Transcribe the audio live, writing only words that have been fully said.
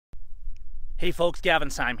Hey folks,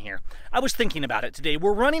 Gavin Syme here. I was thinking about it today.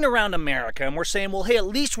 We're running around America and we're saying, well, hey, at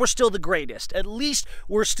least we're still the greatest. At least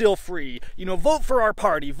we're still free. You know, vote for our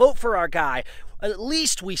party, vote for our guy. At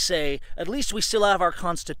least we say, at least we still have our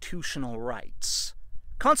constitutional rights.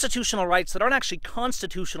 Constitutional rights that aren't actually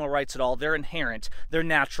constitutional rights at all. They're inherent, they're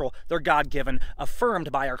natural, they're God-given,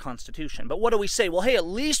 affirmed by our Constitution. But what do we say? Well, hey, at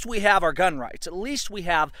least we have our gun rights. At least we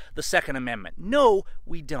have the Second Amendment. No,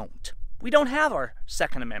 we don't. We don't have our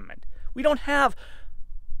Second Amendment. We don't have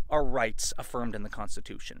our rights affirmed in the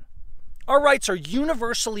Constitution. Our rights are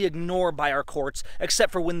universally ignored by our courts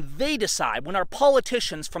except for when they decide, when our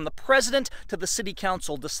politicians from the president to the city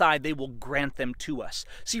council decide they will grant them to us.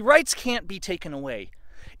 See, rights can't be taken away.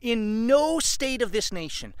 In no state of this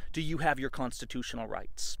nation do you have your constitutional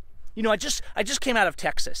rights. You know, I just came out of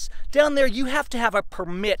Texas. Down there, you have to have a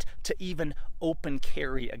permit to even open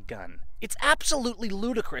carry a gun. It's absolutely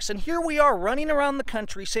ludicrous. And here we are running around the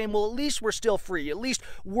country saying, well, at least we're still free. At least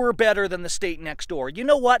we're better than the state next door. You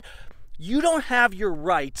know what? You don't have your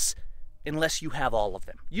rights unless you have all of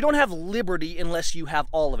them. You don't have liberty unless you have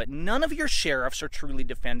all of it. None of your sheriffs are truly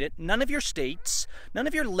defended. None of your states, none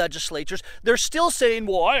of your legislatures. They're still saying,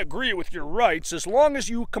 well, I agree with your rights as long as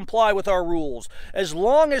you comply with our rules, as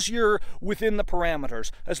long as you're within the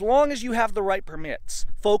parameters, as long as you have the right permits.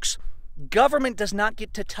 Folks, government does not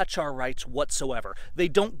get to touch our rights whatsoever. They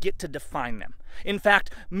don't get to define them. In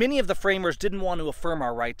fact, many of the framers didn't want to affirm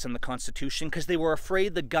our rights in the Constitution because they were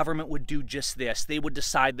afraid the government would do just this. They would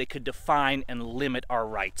decide they could define and limit our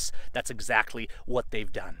rights. That's exactly what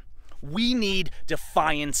they've done. We need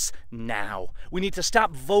defiance now. We need to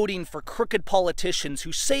stop voting for crooked politicians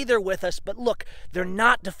who say they're with us, but look, they're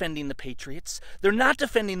not defending the patriots. They're not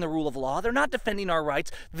defending the rule of law. They're not defending our rights.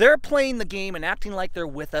 They're playing the game and acting like they're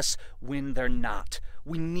with us when they're not.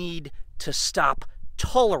 We need to stop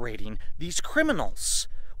tolerating these criminals.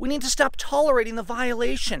 We need to stop tolerating the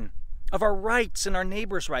violation of our rights and our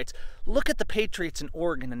neighbors' rights. Look at the patriots in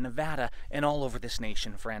Oregon and Nevada and all over this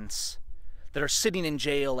nation, friends, that are sitting in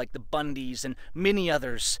jail like the Bundys and many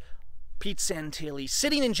others. Pete Santilli,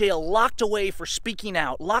 sitting in jail, locked away for speaking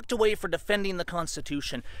out, locked away for defending the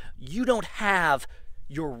Constitution. You don't have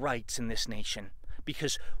your rights in this nation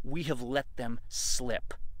because we have let them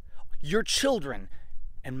slip. Your children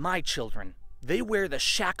and my children, they wear the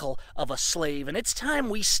shackle of a slave, and it's time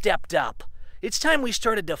we stepped up. It's time we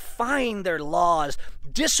started defying their laws,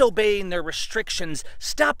 disobeying their restrictions,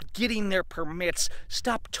 stop getting their permits,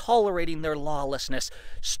 stop tolerating their lawlessness,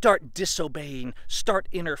 start disobeying, start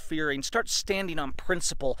interfering, start standing on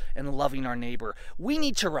principle and loving our neighbor. We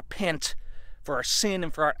need to repent for our sin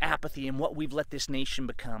and for our apathy and what we've let this nation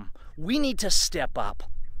become. We need to step up.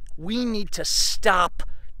 We need to stop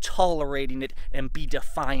tolerating it and be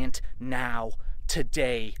defiant now,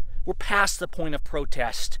 today. We're past the point of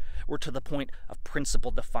protest. We're to the point of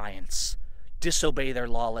principled defiance. Disobey their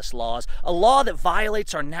lawless laws. A law that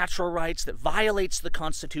violates our natural rights, that violates the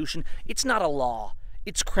Constitution, it's not a law.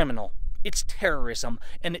 It's criminal. It's terrorism,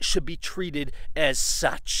 and it should be treated as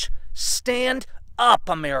such. Stand up,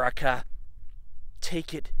 America.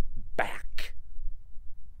 Take it